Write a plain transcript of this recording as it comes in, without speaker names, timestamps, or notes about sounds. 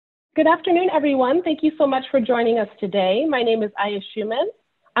Good afternoon, everyone. Thank you so much for joining us today. My name is Aya Schumann.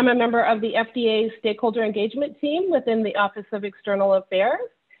 I'm a member of the FDA's Stakeholder Engagement Team within the Office of External Affairs.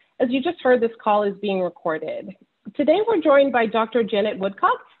 As you just heard, this call is being recorded. Today, we're joined by Dr. Janet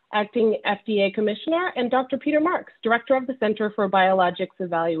Woodcock, Acting FDA Commissioner, and Dr. Peter Marks, Director of the Center for Biologics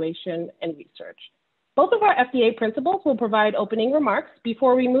Evaluation and Research. Both of our FDA principals will provide opening remarks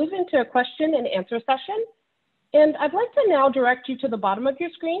before we move into a question and answer session. And I'd like to now direct you to the bottom of your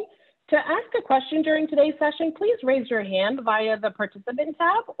screen. To ask a question during today's session, please raise your hand via the participant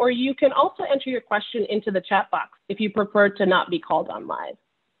tab, or you can also enter your question into the chat box if you prefer to not be called on live.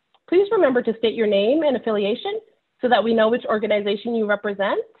 Please remember to state your name and affiliation so that we know which organization you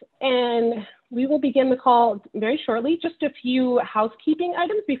represent. And we will begin the call very shortly. Just a few housekeeping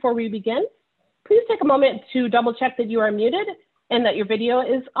items before we begin. Please take a moment to double check that you are muted and that your video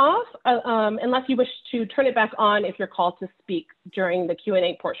is off, unless you wish to turn it back on if you're called to speak during the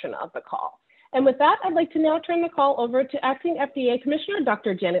Q&A portion of the call. And with that, I'd like to now turn the call over to Acting FDA Commissioner,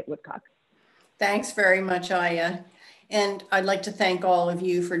 Dr. Janet Woodcock. Thanks very much, Aya. And I'd like to thank all of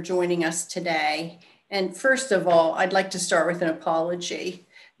you for joining us today. And first of all, I'd like to start with an apology.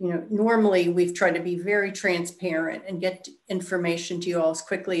 Normally we've tried to be very transparent and get information to you all as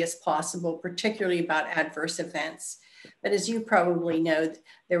quickly as possible, particularly about adverse events. But as you probably know,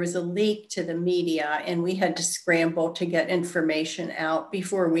 there was a leak to the media and we had to scramble to get information out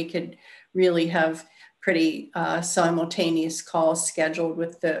before we could really have pretty simultaneous calls scheduled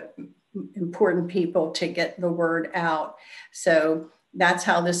with the important people to get the word out. So that's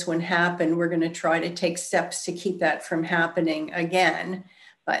how this one happened. We're going to try to take steps to keep that from happening again.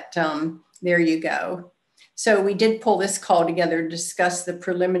 But there you go. So we did pull this call together to discuss the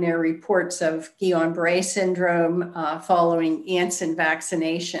preliminary reports of Guillain-Barré Syndrome following Janssen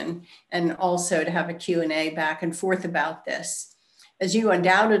vaccination, and also to have a Q&A back and forth about this. As you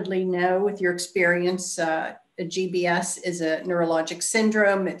undoubtedly know with your experience, GBS is a neurologic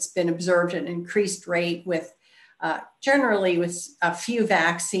syndrome. It's been observed at an increased rate with generally with a few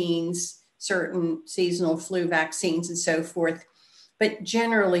vaccines, certain seasonal flu vaccines and so forth. But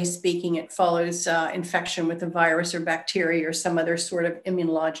generally speaking, it follows infection with a virus or bacteria or some other sort of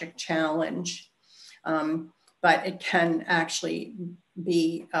immunologic challenge. But it can actually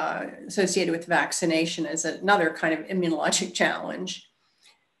be associated with vaccination as another kind of immunologic challenge.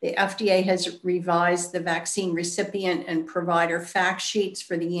 The FDA has revised the vaccine recipient and provider fact sheets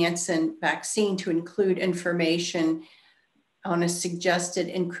for the Janssen vaccine to include information on a suggested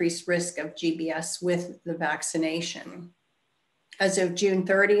increased risk of GBS with the vaccination. As of June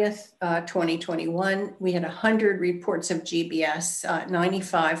 30th, 2021, we had 100 reports of GBS,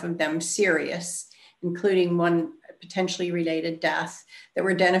 95 of them serious, including one potentially related death that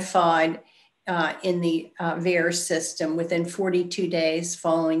were identified in the VAERS system within 42 days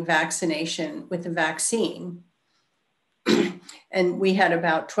following vaccination with the vaccine. And we had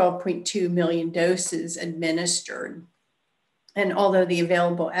about 12.2 million doses administered. And although the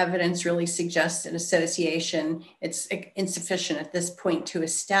available evidence really suggests an association, it's insufficient at this point to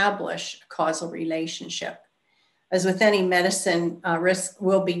establish a causal relationship. As with any medicine, risk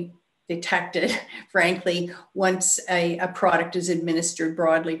will be detected, frankly, once a product is administered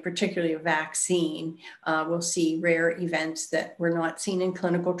broadly, particularly a vaccine. We'll see rare events that were not seen in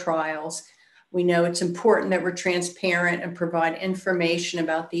clinical trials. We know it's important that we're transparent and provide information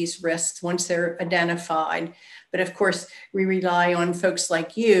about these risks once they're identified. But of course, we rely on folks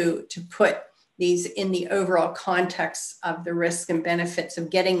like you to put these in the overall context of the risks and benefits of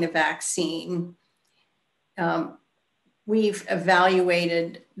getting the vaccine. We've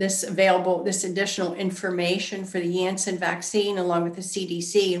evaluated this additional information for the Janssen vaccine along with the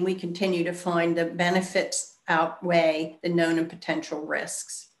CDC, and we continue to find the benefits outweigh the known and potential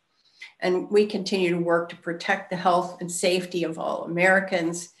risks. And we continue to work to protect the health and safety of all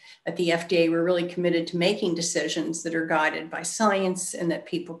Americans. At the FDA, we're really committed to making decisions that are guided by science and that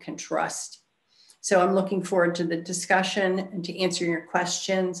people can trust. So I'm looking forward to the discussion and to answering your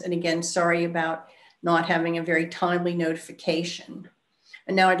questions. And again, sorry about not having a very timely notification.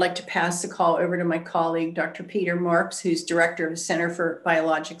 And now I'd like to pass the call over to my colleague, Dr. Peter Marks, who's Director of the Center for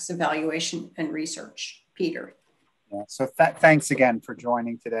Biologics Evaluation and Research. Peter. Yeah, so thanks again for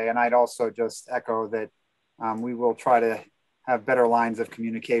joining today. And I'd also just echo that we will try to have better lines of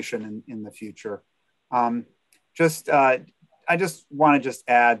communication in the future. I just want to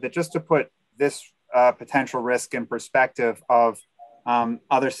add that just to put this potential risk in perspective of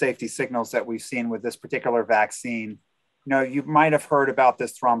other safety signals that we've seen with this particular vaccine. You might have heard about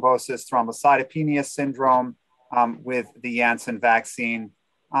this thrombocytopenia syndrome with the Janssen vaccine.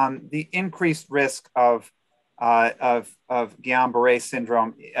 The increased risk of Guillain-Barré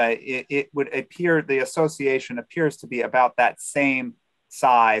syndrome, it would appear, the association appears to be about that same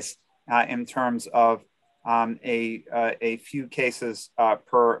size in terms of a few cases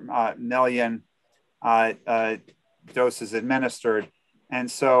per million doses administered. And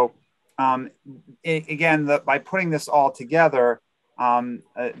so, again, by putting this all together,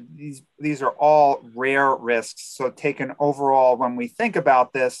 these are all rare risks. So taken overall, when we think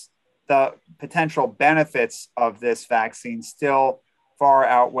about this, the potential benefits of this vaccine still far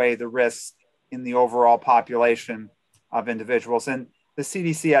outweigh the risks in the overall population of individuals. And the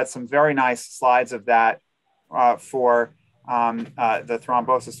CDC had some very nice slides of that for the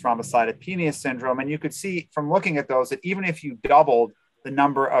thrombosis thrombocytopenia syndrome. And you could see from looking at those that even if you doubled the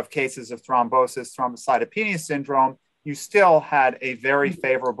number of cases of thrombosis thrombocytopenia syndrome, you still had a very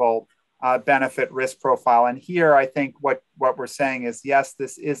favorable benefit risk profile. And here, I think what we're saying is, yes,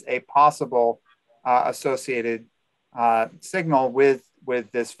 this is a possible associated signal with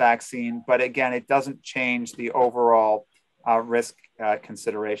this vaccine, but again, it doesn't change the overall risk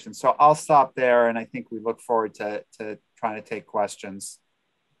consideration. So I'll stop there, and I think we look forward to trying to take questions.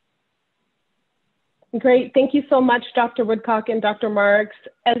 Great. Thank you so much, Dr. Woodcock and Dr. Marks.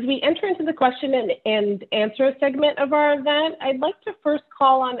 As we enter into the question and answer segment of our event, I'd like to first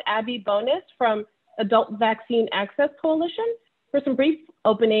call on Abby Bonus from Adult Vaccine Access Coalition for some brief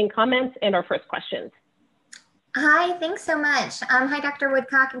opening comments and our first questions. Hi, thanks so much. Hi, Dr.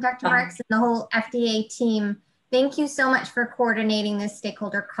 Woodcock and Dr. Marks and the whole FDA team. Thank you so much for coordinating this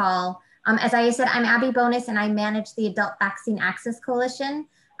stakeholder call. As I said, I'm Abby Bonus and I manage the Adult Vaccine Access Coalition,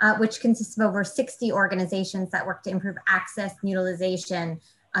 which consists of over 60 organizations that work to improve access and utilization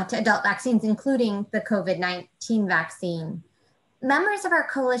to adult vaccines, including the COVID-19 vaccine. Members of our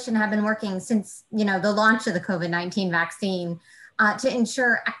coalition have been working since the launch of the COVID-19 vaccine to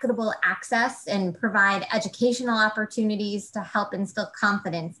ensure equitable access and provide educational opportunities to help instill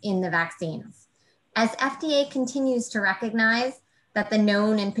confidence in the vaccines. As FDA continues to recognize that the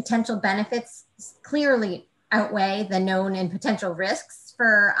known and potential benefits clearly outweigh the known and potential risks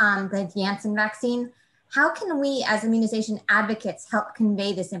for the Janssen vaccine, how can we as immunization advocates help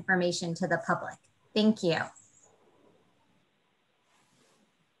convey this information to the public? Thank you.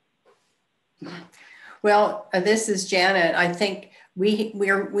 Well, this is Janet. I think we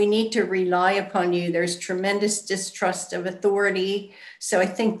need to rely upon you. There's tremendous distrust of authority. So I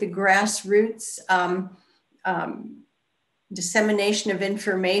think the grassroots dissemination of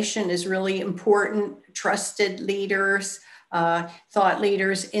information is really important. Trusted leaders, thought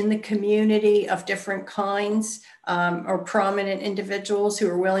leaders in the community of different kinds, or prominent individuals who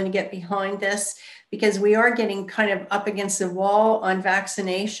are willing to get behind this, because we are getting kind of up against the wall on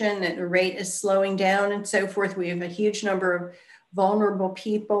vaccination, and the rate is slowing down and so forth. We have a huge number of vulnerable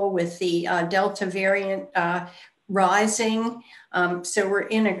people with the Delta variant rising. So we're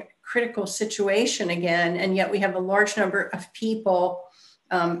in a critical situation again, and yet we have a large number of people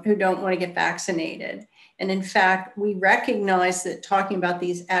who don't want to get vaccinated. And in fact, we recognize that talking about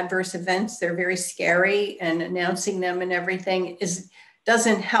these adverse events, they're very scary, and announcing them and everything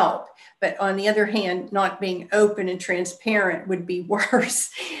doesn't help. But on the other hand, not being open and transparent would be worse.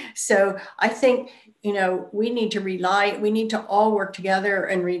 So I think, we need to all work together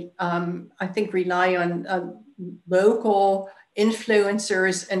and I think rely on local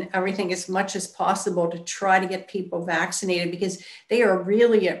influencers and everything as much as possible to try to get people vaccinated, because they are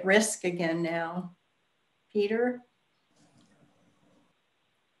really at risk again now. Peter?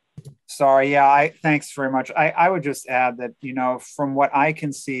 Sorry, yeah, thanks very much. I would just add that, from what I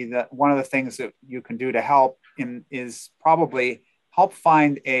can see, that one of the things that you can do to help is probably help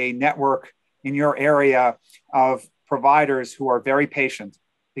find a network in your area of providers who are very patient.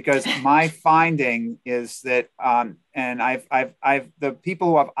 Because my finding is that, and the people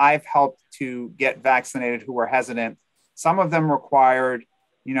who I've helped to get vaccinated who were hesitant, some of them required,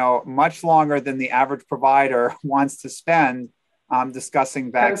 much longer than the average provider wants to spend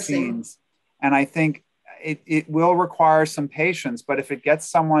discussing vaccines. And I think it will require some patience, but if it gets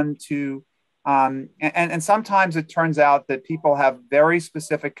someone to, and sometimes it turns out that people have very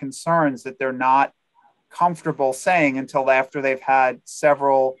specific concerns that they're not comfortable saying until after they've had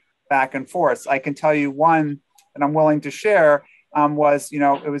several back and forths. I can tell you one that I'm willing to share was,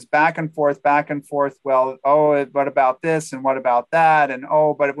 it was back and forth. Well, what about this? And what about that? And,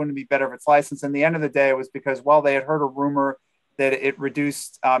 but it wouldn't be better if it's licensed. And the end of the day, it was because, they had heard a rumor that it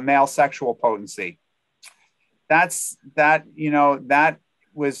reduced male sexual potency. That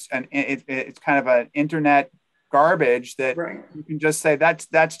was it's kind of an internet garbage that you can just say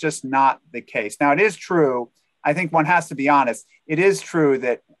that's just not the case. Now, it is true. I think one has to be honest. It is true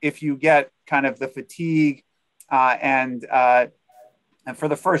that if you get kind of the fatigue And for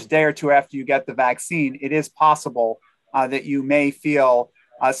the first day or two after you get the vaccine, it is possible that you may feel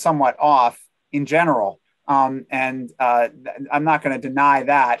somewhat off in general. And I'm not going to deny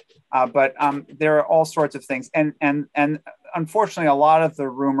that, but there are all sorts of things. And unfortunately, a lot of the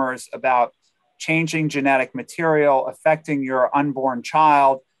rumors about changing genetic material affecting your unborn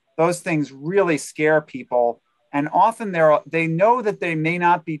child, those things really scare people. And often they know that they may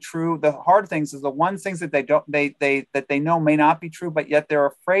not be true. The hard things is the one things that they know may not be true, but yet they're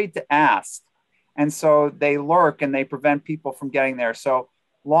afraid to ask. And so they lurk and they prevent people from getting there. So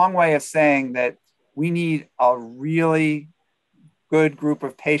long way of saying that we need a really good group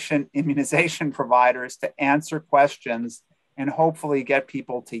of patient immunization providers to answer questions and hopefully get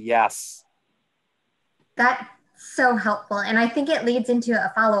people to yes. That's so helpful. And I think it leads into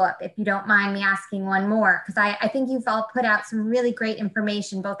a follow-up, if you don't mind me asking one more, because I think you've all put out some really great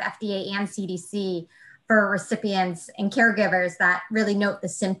information, both FDA and CDC, for recipients and caregivers that really note the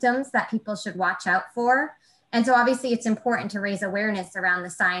symptoms that people should watch out for. And so obviously it's important to raise awareness around the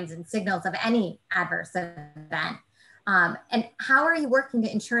signs and signals of any adverse event. And how are you working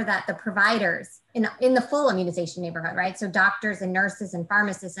to ensure that the providers in the full immunization neighborhood, right? So doctors and nurses and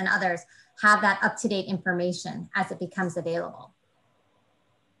pharmacists and others have that up-to-date information as it becomes available?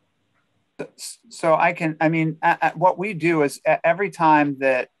 So what we do is every time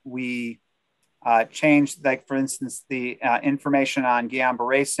that we change, like for instance, the information on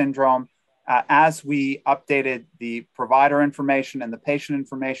Guillain-Barré Syndrome, as we updated the provider information and the patient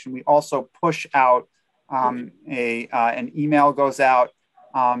information, we also push out an email goes out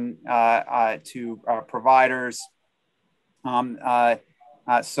to providers. I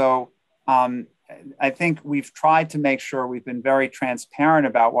think we've tried to make sure we've been very transparent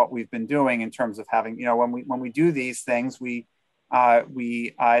about what we've been doing in terms of having, when we do these things, we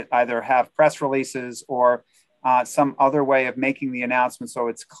either have press releases or some other way of making the announcement so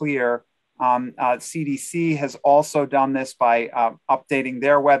it's clear. CDC has also done this by updating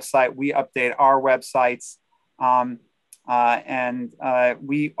their website. We update our websites. And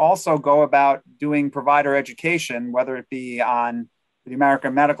we also go about doing provider education, whether it be on the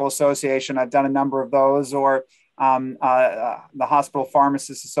American Medical Association, I've done a number of those, or the Hospital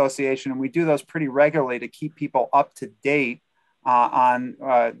Pharmacists Association. And we do those pretty regularly to keep people up to date on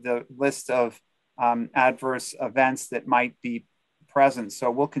the list of adverse events that might be present. So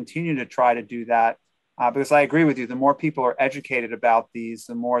we'll continue to try to do that because I agree with you. The more people are educated about these,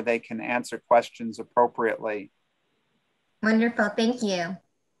 the more they can answer questions appropriately. Wonderful. Thank you.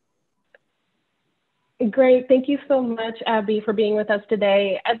 Great. Thank you so much, Abby, for being with us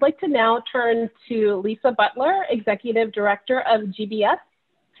today. I'd like to now turn to Lisa Butler, Executive Director of GBS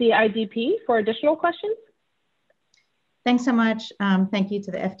CIDP, for additional questions. Thanks so much. Thank you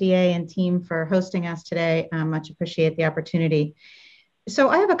to the FDA and team for hosting us today. Much appreciate the opportunity. So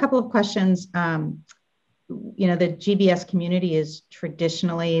I have a couple of questions. The GBS community is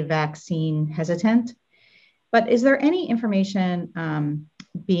traditionally vaccine hesitant, but is there any information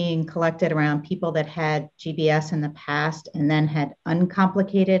being collected around people that had GBS in the past and then had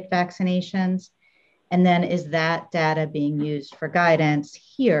uncomplicated vaccinations? And then is that data being used for guidance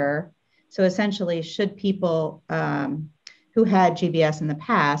here? So essentially, should people who had GBS in the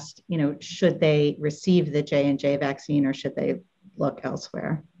past, should they receive the J&J vaccine or should they look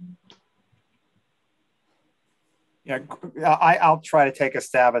elsewhere? Yeah, I'll try to take a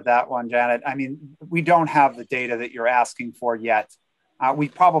stab at that one, Janet. I mean, we don't have the data that you're asking for yet. We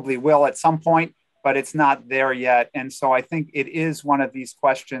probably will at some point, but it's not there yet. And so I think it is one of these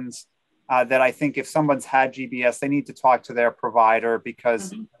questions that I think if someone's had GBS, they need to talk to their provider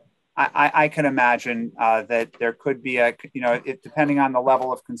because I can imagine that there could be depending on the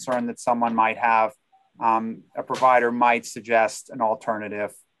level of concern that someone might have, a provider might suggest an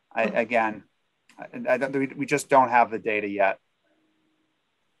alternative. We just don't have the data yet.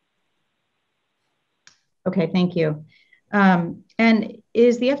 Okay, thank you. And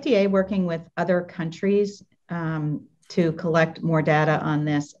is the FDA working with other countries to collect more data on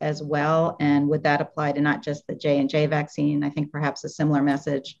this as well? And would that apply to not just the J&J vaccine? I think perhaps a similar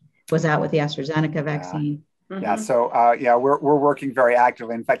message was out with the AstraZeneca vaccine. Yeah, so we're working very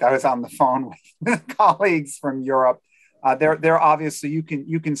actively. In fact, I was on the phone with colleagues from Europe. They're obviously,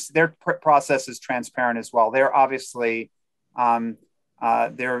 their process is transparent as well. They're obviously,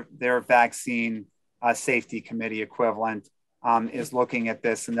 their vaccine safety committee equivalent is looking at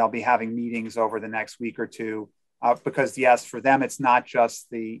this, and they'll be having meetings over the next week or two because yes, for them, it's not just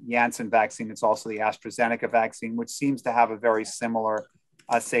the Janssen vaccine, it's also the AstraZeneca vaccine, which seems to have a very similar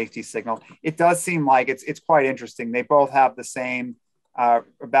safety signal. It does seem like it's quite interesting. They both have the same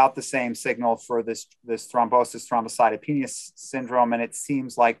about the same signal for this thrombosis thrombocytopenia syndrome, and it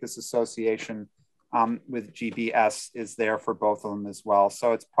seems like this association with GBS is there for both of them as well.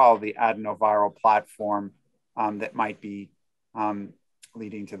 So it's probably the adenoviral platform that might be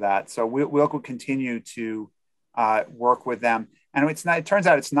leading to that. So we'll continue to work with them. And it turns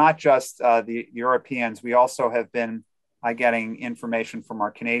out it's not just the Europeans. We also have been getting information from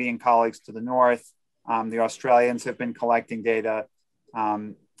our Canadian colleagues to the north. The Australians have been collecting data.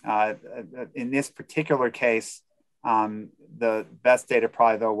 In this particular case, the best data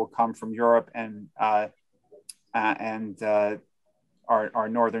probably though will come from Europe and our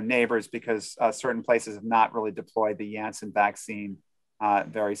northern neighbors, because certain places have not really deployed the Janssen vaccine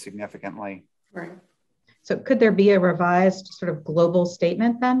very significantly. Right. So could there be a revised sort of global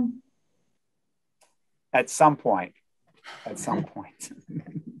statement then? At some point. At some point.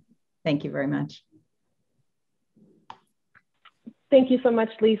 Thank you very much. Thank you so much,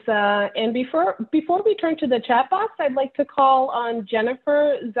 Lisa. And before we turn to the chat box, I'd like to call on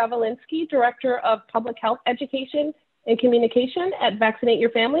Jennifer Zavolinsky, Director of Public Health Education and Communication at Vaccinate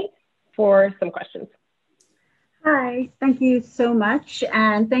Your Family, for some questions. Hi, thank you so much.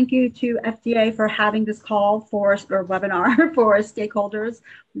 And thank you to FDA for having this call or webinar for stakeholders.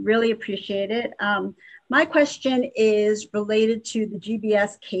 Really appreciate it. My question is related to the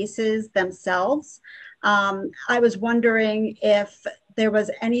GBS cases themselves. I was wondering if there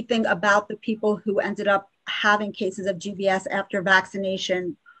was anything about the people who ended up having cases of GBS after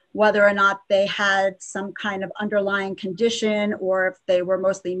vaccination, whether or not they had some kind of underlying condition, or if they were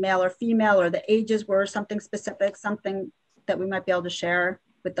mostly male or female, or the ages were something specific, something that we might be able to share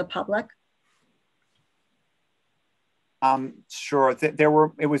with the public. Sure.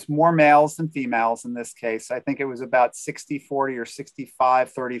 It was more males than females in this case. I think it was about 60-40 or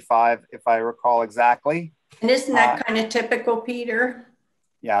 65-35, if I recall exactly. And isn't that kind of typical, Peter?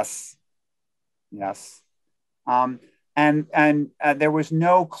 Yes. Yes. And there was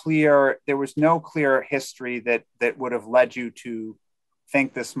no clear history that would have led you to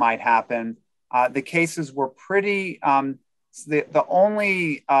think this might happen. The cases were pretty. The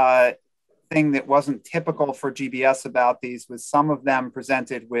only thing that wasn't typical for GBS about these was some of them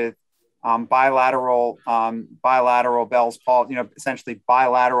presented with bilateral Bell's palsy, essentially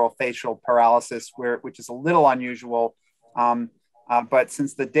bilateral facial paralysis, which is a little unusual. But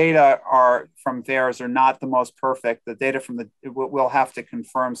since the data from VAERS are not the most perfect, the data we'll have to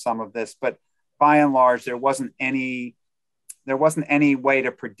confirm some of this. But by and large, there wasn't any way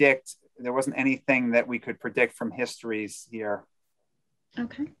to predict. There wasn't anything that we could predict from histories here.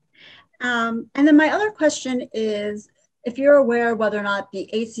 Okay. And then my other question is, if you're aware whether or not the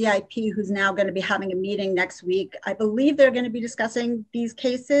ACIP, who's now going to be having a meeting next week, I believe they're going to be discussing these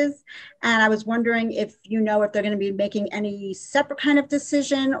cases. And I was wondering if you know if they're going to be making any separate kind of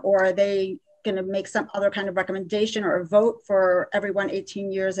decision, or are they going to make some other kind of recommendation or a vote for everyone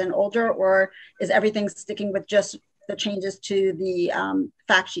 18 years and older, or is everything sticking with just the changes to the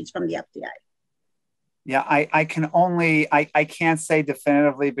fact sheets from the FDA? Yeah, I can't say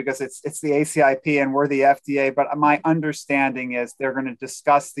definitively because it's the ACIP and we're the FDA, but my understanding is they're going to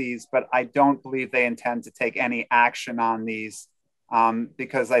discuss these, but I don't believe they intend to take any action on these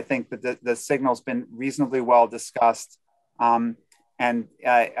because I think that the signal's been reasonably well discussed. And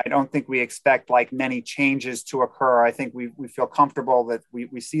I don't think we expect like many changes to occur. I think we feel comfortable that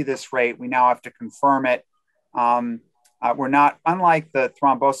we see this rate. We now have to confirm it. We're not, unlike the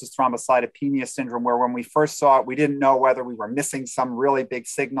thrombosis thrombocytopenia syndrome, where when we first saw it, we didn't know whether we were missing some really big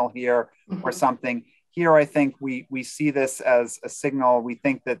signal here or something. Here, I think we see this as a signal. We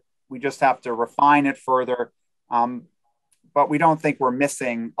think that we just have to refine it further, but we don't think we're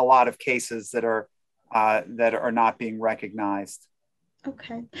missing a lot of cases that are not being recognized.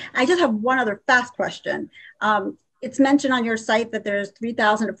 Okay, I just have one other fast question. It's mentioned on your site that there's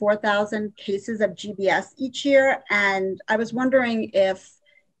 3,000 to 4,000 cases of GBS each year. And I was wondering if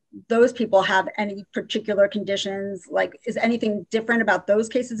those people have any particular conditions, like is anything different about those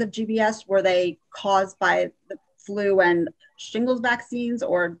cases of GBS? Were they caused by the flu and shingles vaccines,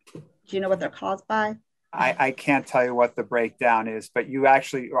 or do you know what they're caused by? I can't tell you what the breakdown is, but you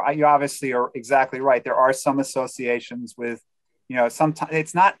obviously are exactly right. There are some associations with, sometimes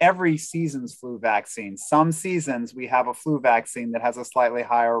it's not every season's flu vaccine. Some seasons we have a flu vaccine that has a slightly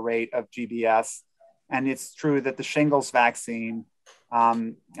higher rate of GBS. And it's true that the shingles vaccine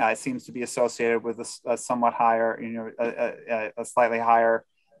seems to be associated with a somewhat higher, a slightly higher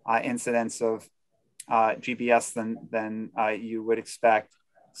incidence of GBS than you would expect.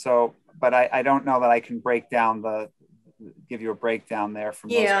 So, but I don't know that I can give you a breakdown there from.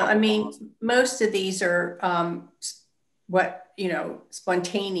 Yeah, I mean, most of these are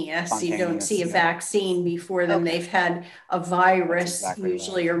spontaneous. You don't see a vaccine before them. Okay. They've had a virus exactly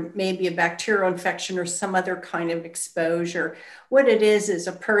usually, right. or maybe a bacterial infection or some other kind of exposure. What it is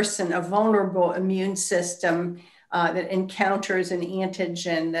a vulnerable immune system that encounters an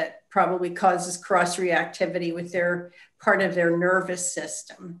antigen that probably causes cross-reactivity with their part of their nervous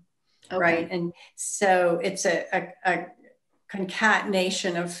system, Okay. right? And so it's a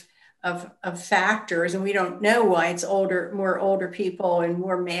concatenation of factors, and we don't know why it's more older people and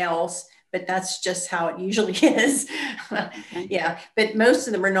more males, but that's just how it usually is. Okay. Yeah, but most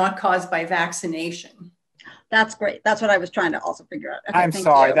of them are not caused by vaccination. That's great. That's what I was trying to also figure out. Okay, I'm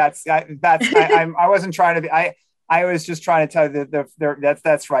sorry. you. I wasn't trying to be. I was just trying to tell you that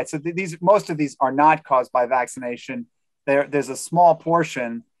that's right. So most of these are not caused by vaccination. There's a small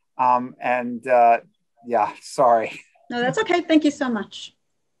portion, yeah. Sorry. No, that's okay. Thank you so much.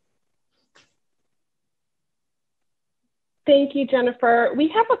 Thank you, Jennifer. We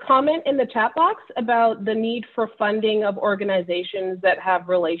have a comment in the chat box about the need for funding of organizations that have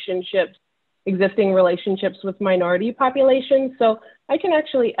existing relationships with minority populations. So I can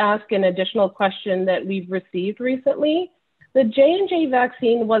actually ask an additional question that we've received recently. The J&J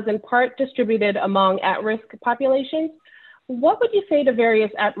vaccine was in part distributed among at-risk populations. What would you say to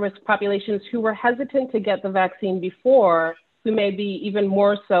various at-risk populations who were hesitant to get the vaccine before, who may be even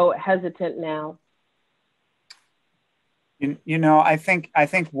more so hesitant now? I think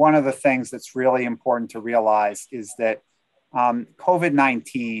one of the things that's really important to realize is that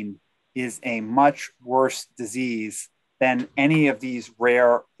COVID-19 is a much worse disease than any of these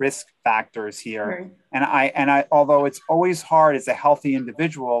rare risk factors here. Right. And I, although it's always hard as a healthy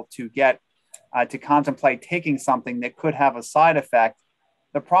individual to get to contemplate taking something that could have a side effect,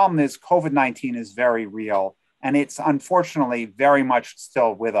 the problem is COVID-19 is very real. And it's unfortunately very much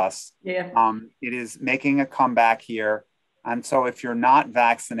still with us. Yeah. It is making a comeback here. And so if you're not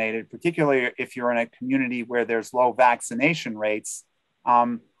vaccinated, particularly if you're in a community where there's low vaccination rates,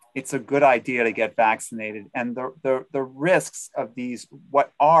 it's a good idea to get vaccinated. And the risks of these,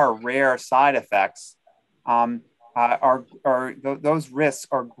 what are rare side effects, those risks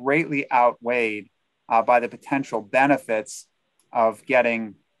are greatly outweighed by the potential benefits of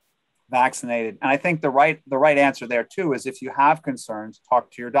getting vaccinated. And I think the right answer there too is if you have concerns,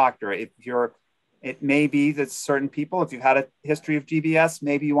 talk to your doctor. It may be that certain people, if you've had a history of GBS,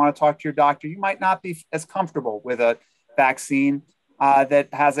 maybe you want to talk to your doctor. You might not be as comfortable with a vaccine that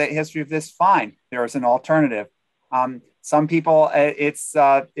has a history of this. Fine, there is an alternative. Some people, it's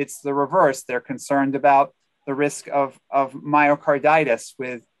the reverse. They're concerned about the risk of myocarditis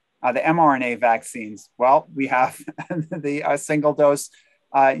with the mRNA vaccines. Well, we have the single dose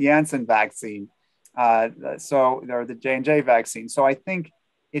Janssen vaccine, or the J&J vaccine. So I think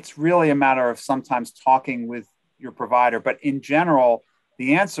it's really a matter of sometimes talking with your provider. But in general,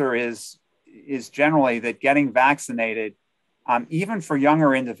 the answer is generally that getting vaccinated, even for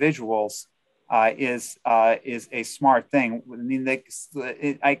younger individuals, is a smart thing. I mean,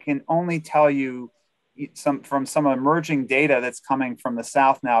 I can only tell you from some emerging data that's coming from the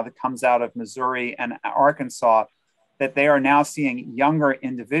South now, that comes out of Missouri and Arkansas, that they are now seeing younger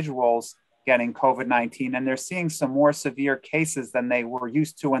individuals getting COVID-19, and they're seeing some more severe cases than they were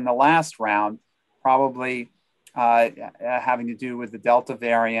used to in the last round, probably having to do with the Delta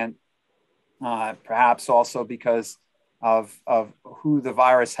variant, perhaps also because of who the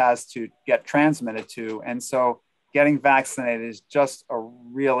virus has to get transmitted to. And so getting vaccinated is just a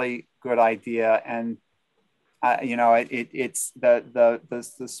really good idea. And, it's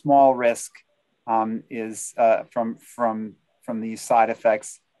the small risk is from these side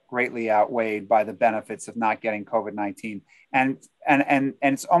effects greatly outweighed by the benefits of not getting COVID-19. And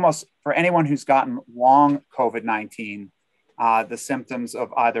it's almost for anyone who's gotten long COVID-19, the symptoms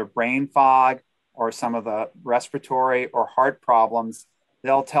of either brain fog or some of the respiratory or heart problems,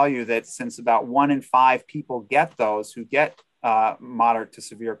 they'll tell you that since about 1 in 5 people get those who get moderate to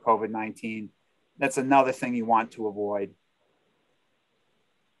severe COVID-19, that's another thing you want to avoid.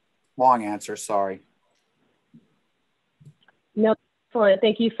 Long answer, sorry. No, excellent.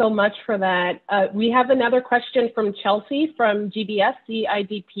 Thank you so much for that. We have another question from Chelsea from GBS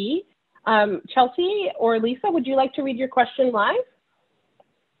CIDP. Chelsea or Lisa, would you like to read your question live?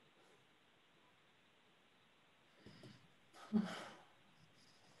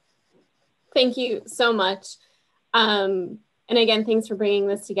 Thank you so much. And again, thanks for bringing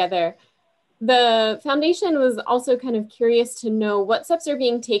this together. The foundation was also kind of curious to know what steps are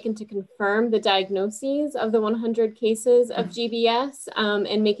being taken to confirm the diagnoses of the 100 cases of GBS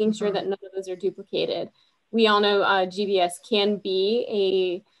and making sure that none of those are duplicated. We all know GBS can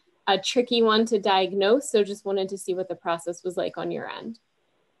be a tricky one to diagnose. So just wanted to see what the process was like on your end.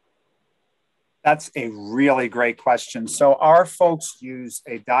 That's a really great question. So our folks use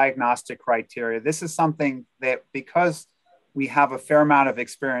a diagnostic criteria. This is something that, because we have a fair amount of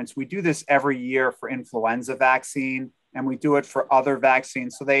experience, we do this every year for influenza vaccine, and we do it for other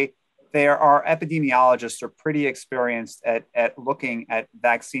vaccines. So our epidemiologists are pretty experienced at looking at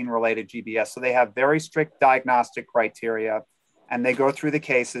vaccine-related GBS. So they have very strict diagnostic criteria, and they go through the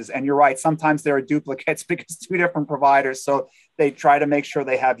cases. And you're right, sometimes there are duplicates because two different providers. So they try to make sure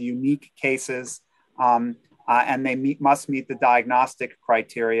they have unique cases, and they must meet the diagnostic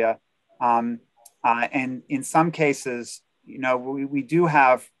criteria. And in some cases, we do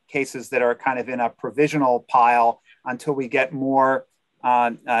have cases that are kind of in a provisional pile until we get more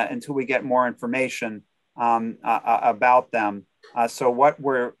information about them. So what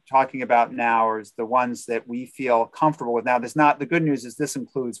we're talking about now is the ones that we feel comfortable with. Now, the good news is this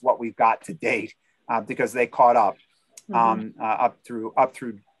includes what we've got to date, because they caught up up through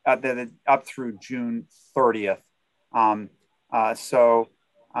June 30th. So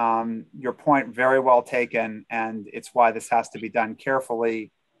your point, very well taken, and it's why this has to be done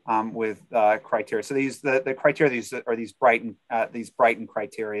carefully with criteria. So the criteria are these Brighton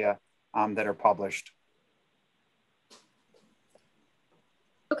criteria that are published.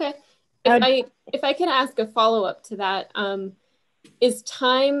 Okay. If I could ask a follow-up to that, is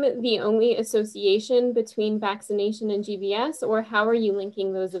time the only association between vaccination and GBS, or how are you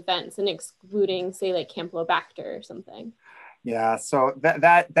linking those events and excluding, say, like Campylobacter or something? Yeah, so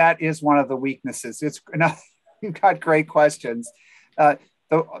that is one of the weaknesses. You've got great questions.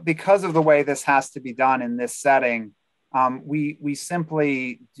 Because of the way this has to be done in this setting, we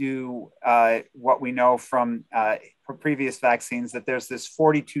simply do what we know from previous vaccines, that there's this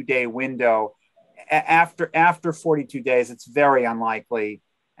 42-day window. After 42 days, it's very unlikely,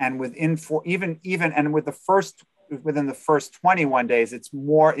 and within the first 21 days, it's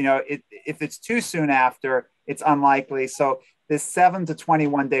more. If it's too soon after, it's unlikely. So this 7 to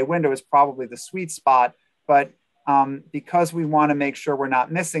 21 day window is probably the sweet spot. But because we want to make sure we're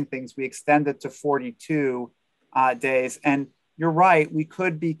not missing things, we extend it to 42 days. And you're right, we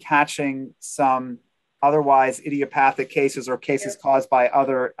could be catching some otherwise idiopathic cases or cases caused by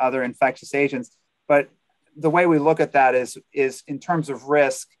other infectious agents. But the way we look at that is in terms of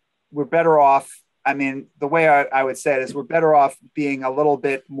risk, we're better off. I mean, the way I would say it is we're better off being a little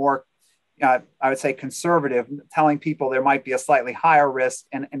bit more, I would say, conservative, telling people there might be a slightly higher risk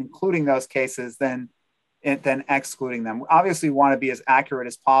and including those cases than excluding them. Obviously, we want to be as accurate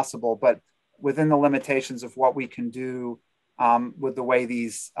as possible, but within the limitations of what we can do with the way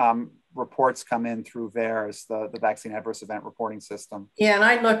these reports come in through VAERS, the Vaccine Adverse Event Reporting System. Yeah,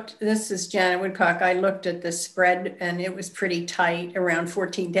 and this is Janet Woodcock, I looked at the spread and it was pretty tight, around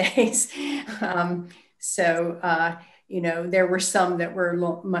 14 days. There were some that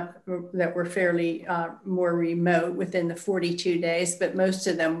were fairly more remote within the 42 days, but most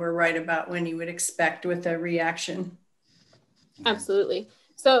of them were right about when you would expect with a reaction. Absolutely.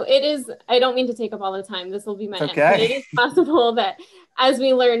 So it is, I don't mean to take up all the time, this will be my end, okay. But it is possible that as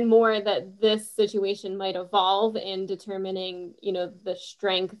we learn more that this situation might evolve in determining, the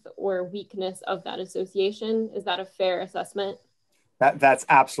strength or weakness of that association. Is that a fair assessment? That's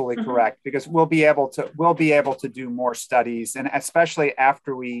absolutely correct, because we'll be able to do more studies, and especially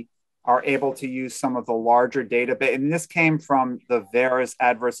after we are able to use some of the larger database. And this came from the VAERS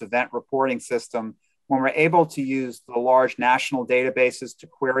Adverse Event Reporting System. When we're able to use the large national databases to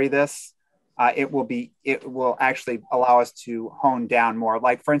query this, it will actually allow us to hone down more.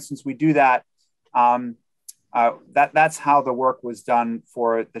 Like, for instance, we do that. That's how the work was done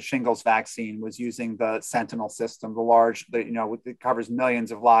for the shingles vaccine, was using the Sentinel system, it covers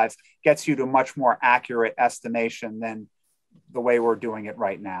millions of lives, gets you to a much more accurate estimation than the way we're doing it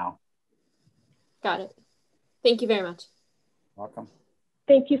right now. Got it. Thank you very much. Welcome.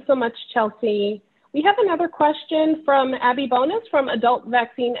 Thank you so much, Chelsea. We have another question from Abby Bonus from Adult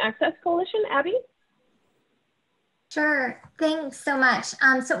Vaccine Access Coalition. Abby? Sure, thanks so much.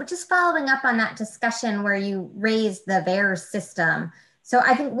 So just following up on that discussion where you raised the VAERS system. So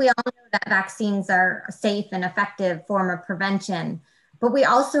I think we all know that vaccines are a safe and effective form of prevention, but we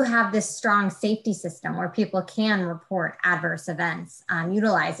also have this strong safety system where people can report adverse events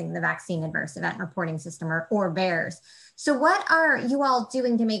utilizing the Vaccine Adverse Event Reporting System or VAERS. So what are you all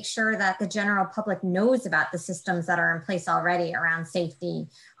doing to make sure that the general public knows about the systems that are in place already around safety,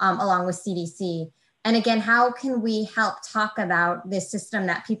 along with CDC? And again, how can we help talk about this system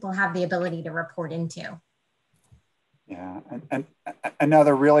that people have the ability to report into? Yeah, and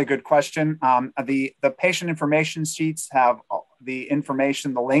another really good question. The patient information sheets have the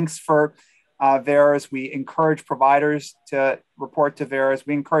information, the links for VAERS. We encourage providers to report to VAERS.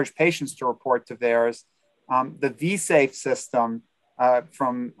 We encourage patients to report to VAERS. The vSafe system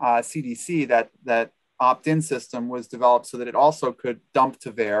from CDC, that opt-in system, was developed so that it also could dump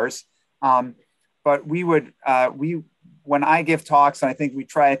to VAERS. But when I give talks, and I think we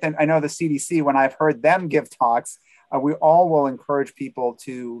try, I know the CDC, when I've heard them give talks, we all will encourage people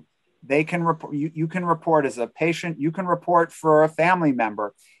to, they can report, you can report as a patient, you can report for a family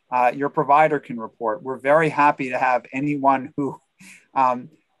member, your provider can report. We're very happy to have anyone who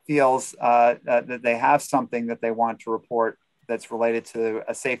feels that they have something that they want to report that's related to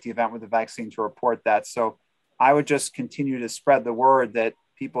a safety event with the vaccine, to report that. So I would just continue to spread the word that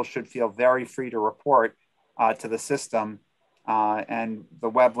people should feel very free to report to the system, and the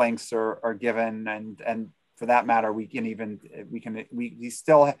web links are given, and for that matter, we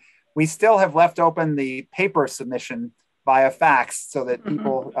still have left open the paper submission via fax, so that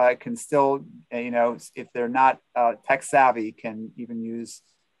people can still, if they're not tech savvy, can even use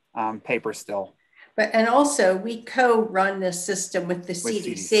paper still. And also we co-run this system with the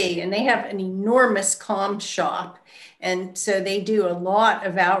CDC, and they have an enormous comm shop. And so they do a lot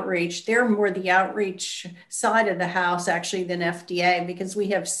of outreach. They're more the outreach side of the house actually than FDA, because we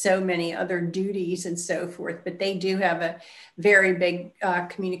have so many other duties and so forth, but they do have a very big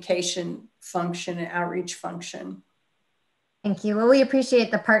communication function and outreach function. Thank you. Well, we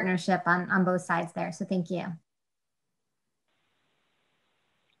appreciate the partnership on both sides there. So thank you.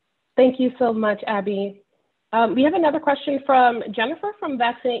 Thank you so much, Abby. We have another question from Jennifer from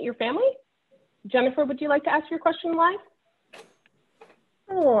Vaccinate Your Family. Jennifer, would you like to ask your question live?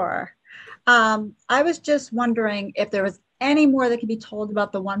 Sure. I was just wondering if there was any more that could be told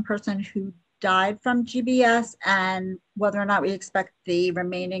about the one person who died from GBS, and whether or not we expect the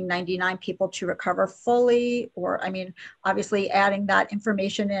remaining 99 people to recover fully, or, I mean, obviously adding that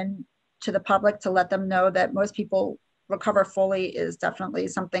information in to the public to let them know that most people recover fully is definitely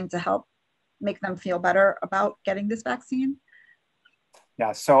something to help make them feel better about getting this vaccine.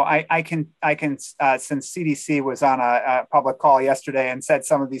 Yeah, so I can since CDC was on a public call yesterday and said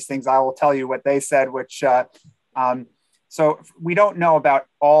some of these things, I will tell you what they said, which so we don't know about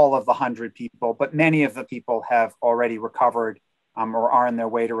all of the 100 people, but many of the people have already recovered or are on their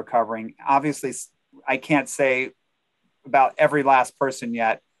way to recovering. Obviously, I can't say about every last person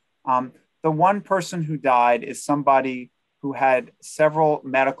yet. The one person who died is somebody who had several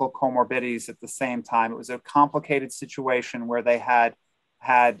medical comorbidities at the same time. It was a complicated situation where they had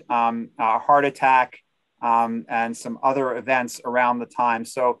a heart attack and some other events around the time.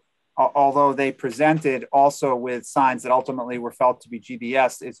 So although they presented also with signs that ultimately were felt to be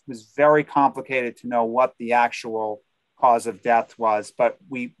GBS, it was very complicated to know what the actual cause of death was. But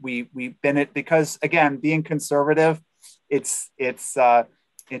we've been it because, again, being conservative, it's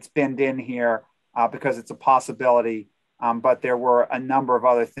binned in here because it's a possibility. But there were a number of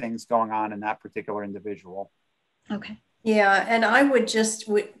other things going on in that particular individual. Okay. Yeah, and I would just,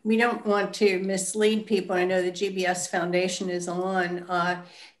 we don't want to mislead people. I know the GBS Foundation is on.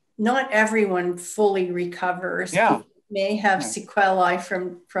 Not everyone fully recovers. Yeah. People may have sequelae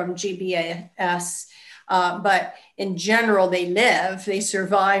from GBS, but in general, they live, they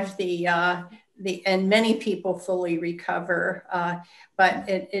survive and many people fully recover, but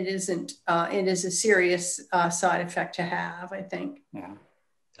it isn't, it is a serious side effect to have, I think. Yeah.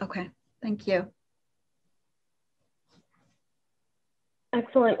 Okay, thank you.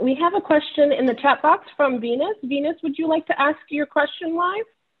 Excellent. We have a question in the chat box from Venus. Venus, would you like to ask your question live?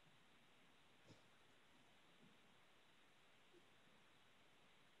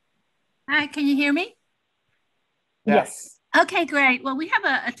 Hi, can you hear me? Yes. Okay, great. Well, we have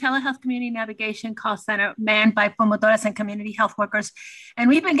a telehealth community navigation call center manned by promotoras and community health workers. And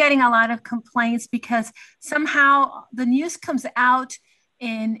we've been getting a lot of complaints because somehow the news comes out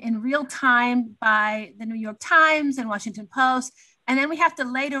in real time by the New York Times and Washington Post. And then we have to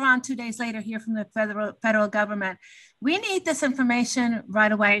later on, 2 days later, hear from the federal government. We need this information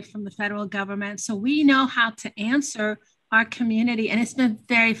right away from the federal government so we know how to answer our community. And it's been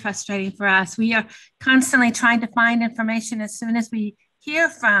very frustrating for us. We are constantly trying to find information as soon as we hear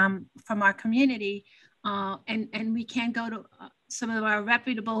from our community. And we can't go to some of our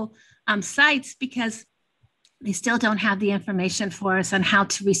reputable sites because they still don't have the information for us on how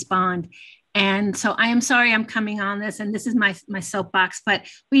to respond. And so I am sorry I'm coming on this, and this is my soapbox, but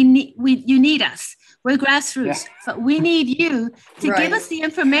you need us. We're grassroots, but we need you to give us the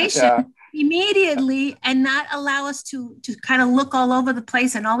information immediately and not allow us to kind of look all over the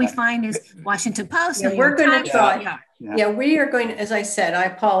place, and all we find is Washington Post. Yeah, we're going to try. Yeah, we are going to, as I said, I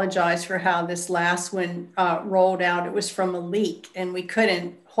apologize for how this last one rolled out. It was from a leak, and we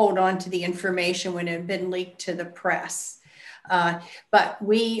couldn't hold on to the information when it had been leaked to the press. But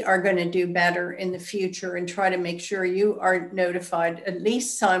we are going to do better in the future and try to make sure you are notified at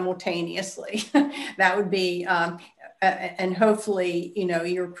least simultaneously. That would be, and hopefully, you know,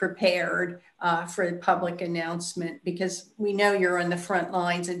 you're prepared for the public announcement, because we know you're on the front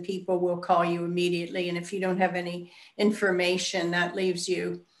lines and people will call you immediately. And if you don't have any information, that leaves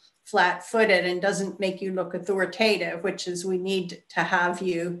you flat-footed and doesn't make you look authoritative, which is, we need to have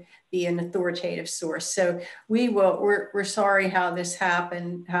you be an authoritative source. So we're sorry how this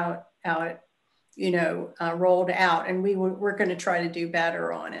happened, how it, you know, rolled out, and we're going to try to do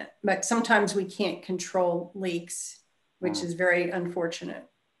better on it. But sometimes we can't control leaks, which is very unfortunate.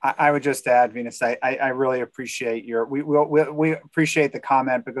 I would just add, Venus, I really appreciate we appreciate the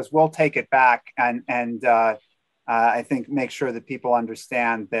comment, because we'll take it back and I think make sure that people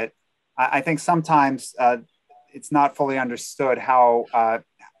understand that I think sometimes it's not fully understood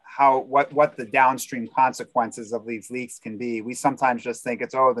what the downstream consequences of these leaks can be. We sometimes just think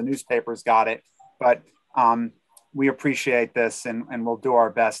it's, oh, the newspapers got it, but we appreciate this and we'll do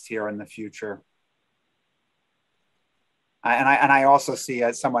our best here in the future. And I also see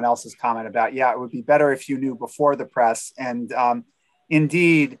someone else's comment about, yeah, it would be better if you knew before the press. And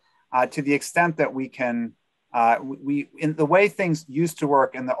indeed, to the extent that we can, in the way things used to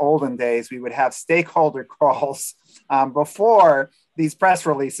work in the olden days, we would have stakeholder calls before these press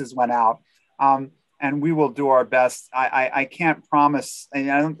releases went out. And we will do our best. I can't promise, and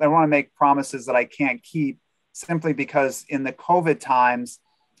I don't want to make promises that I can't keep, simply because in the COVID times,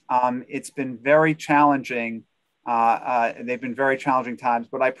 it's been very challenging. They've been very challenging times,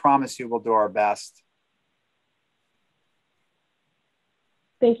 but I promise you we'll do our best.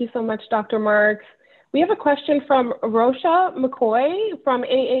 Thank you so much, Dr. Marks. We have a question from Rosha McCoy from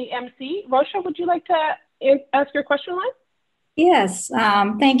AAMC. Rosha, would you like to ask your question live? Yes,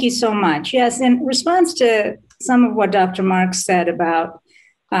 thank you so much. Yes, in response to some of what Dr. Marks said about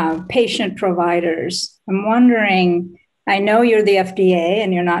patient providers, I'm wondering, I know you're the FDA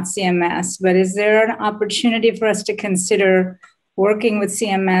and you're not CMS, but is there an opportunity for us to consider working with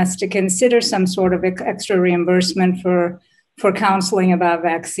CMS to consider some sort of extra reimbursement for counseling about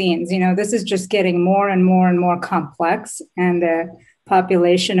vaccines? You know, this is just getting more and more and more complex, and a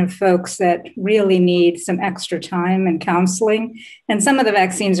population of folks that really need some extra time and counseling. And some of the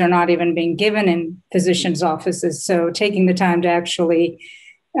vaccines are not even being given in physicians' offices. So taking the time to actually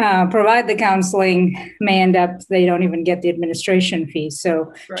provide the counseling may end up, they don't even get the administration fee.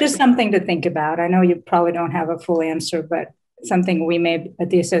 So just something to think about. I know you probably don't have a full answer, but something we may, at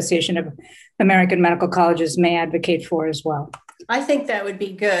the Association of American Medical Colleges, may advocate for as well. I think that would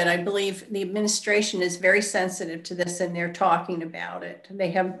be good. I believe the administration is very sensitive to this, and they're talking about it.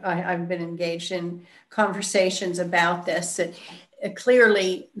 I've been engaged in conversations about this.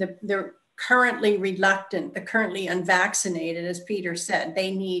 Clearly, they're currently reluctant, the currently unvaccinated, as Peter said,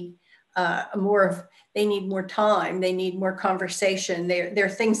 they need more time, they need more conversation. There are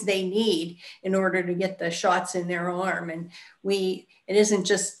things they need in order to get the shots in their arm. And it isn't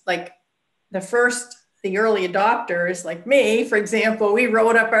just like the early adopters like me, for example, we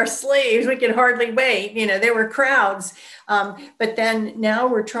rolled up our sleeves, we could hardly wait, you know, there were crowds. But then now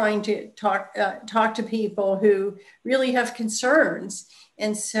we're trying to talk to people who really have concerns.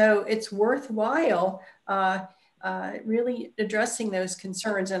 And so it's worthwhile really addressing those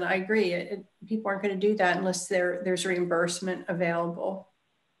concerns. And I agree, people aren't going to do that unless there's reimbursement available.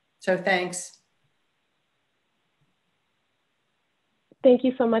 So thanks. Thank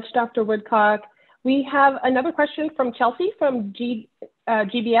you so much, Dr. Woodcock. We have another question from Chelsea from GBS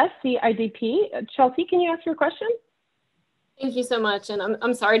CIDP. Chelsea, can you ask your question? Thank you so much. And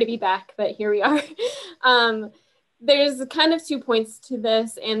I'm sorry to be back, but here we are. There's kind of 2 points to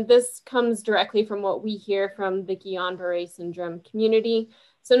this, and this comes directly from what we hear from the Guillain-Barré Syndrome community.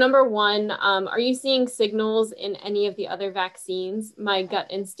 So number one, are you seeing signals in any of the other vaccines? My gut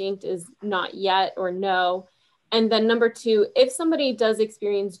instinct is not yet or no. And then number two, if somebody does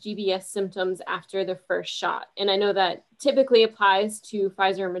experience GBS symptoms after the first shot, and I know that typically applies to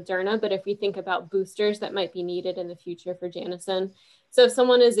Pfizer and Moderna, but if we think about boosters that might be needed in the future for Janssen. So if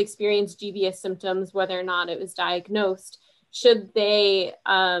someone has experienced GBS symptoms, whether or not it was diagnosed, should they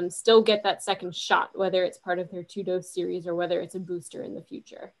still get that second shot, whether it's part of their 2-dose series or whether it's a booster in the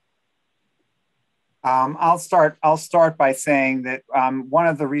future? I'll start by saying that one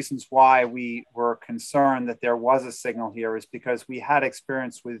of the reasons why we were concerned that there was a signal here is because we had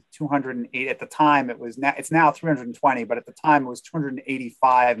experience with 208 at the time. It's now 320, but at the time it was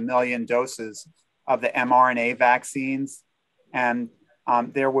 285 million doses of the mRNA vaccines, and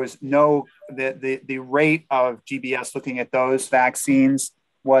there was the rate of GBS looking at those vaccines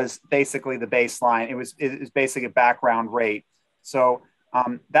was basically the baseline. It was basically a background rate. So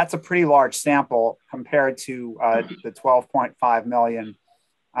that's a pretty large sample compared to the 12.5 million.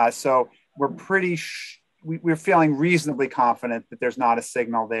 So we're feeling reasonably confident that there's not a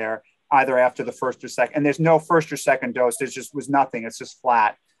signal there either after the first or second. And there's no first or second dose. There just was nothing. It's just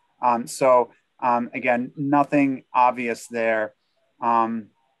flat. Again, nothing obvious there.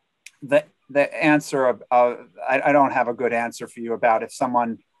 The answer I don't have a good answer for you about if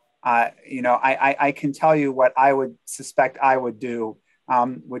someone, I can tell you what I would suspect I would do,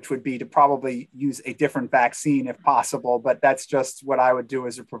 which would be to probably use a different vaccine if possible, but that's just what I would do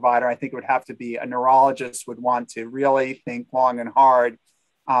as a provider. I think it would have to be a neurologist would want to really think long and hard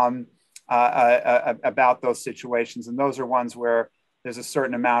about those situations. And those are ones where there's a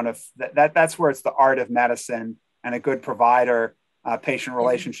certain amount of that's where it's the art of medicine and a good provider patient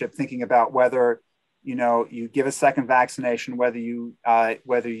relationship, thinking about whether you give a second vaccination, whether you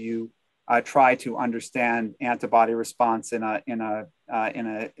try to understand antibody response in a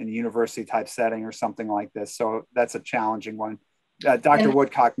university type setting or something like this. So that's a challenging one. Dr.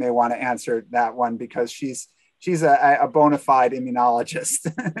 Woodcock may want to answer that one because she's a bona fide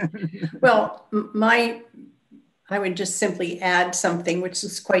immunologist. Well, I would just simply add something which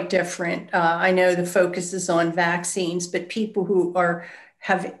is quite different. I know the focus is on vaccines, but people who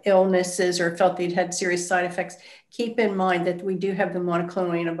have illnesses or felt they'd had serious side effects, keep in mind that we do have the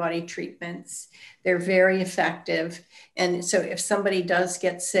monoclonal antibody treatments. They're very effective. And so if somebody does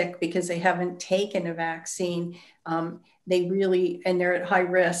get sick because they haven't taken a vaccine, and they're at high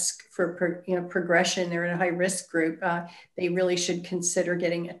risk for progression, they're in a high risk group, they really should consider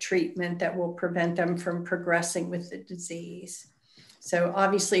getting a treatment that will prevent them from progressing with the disease. So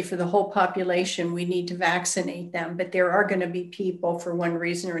obviously for the whole population, we need to vaccinate them, but there are going to be people for one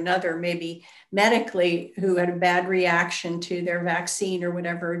reason or another, maybe medically, who had a bad reaction to their vaccine or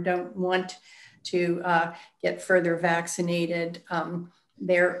whatever, don't want to get further vaccinated.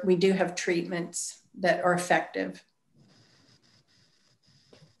 We do have treatments that are effective.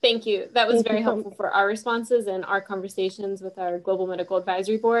 Thank you. That was very helpful for our responses and our conversations with our Global Medical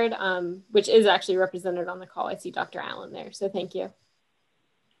Advisory Board, which is actually represented on the call. I see Dr. Allen there, so thank you.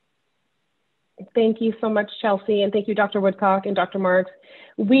 Thank you so much, Chelsea, and thank you, Dr. Woodcock and Dr. Marks.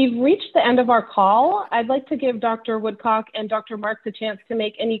 We've reached the end of our call. I'd like to give Dr. Woodcock and Dr. Marks a chance to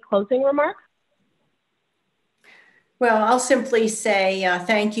make any closing remarks. Well, I'll simply say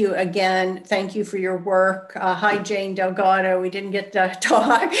thank you again. Thank you for your work. Hi, Jane Delgado. We didn't get to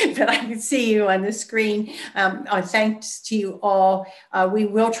talk, but I can see you on the screen. Thanks to you all. We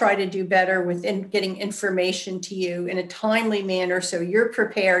will try to do better with getting information to you in a timely manner so you're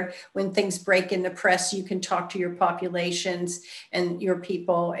prepared when things break in the press. You can talk to your populations and your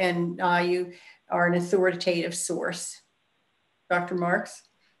people, and you are an authoritative source. Dr. Marks?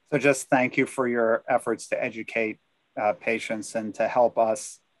 So just thank you for your efforts to educate patients and to help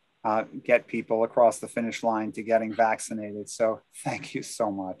us get people across the finish line to getting vaccinated. So thank you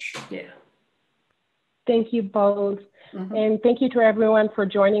so much. Yeah. Thank you both. And thank you to everyone for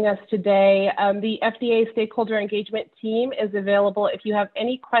joining us today. The FDA Stakeholder Engagement team is available if you have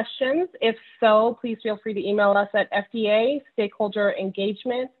any questions. If so, please feel free to email us at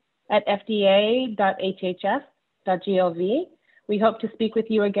fda-stakeholderengagement@fda.hhs.gov. We hope to speak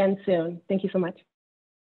with you again soon. Thank you so much.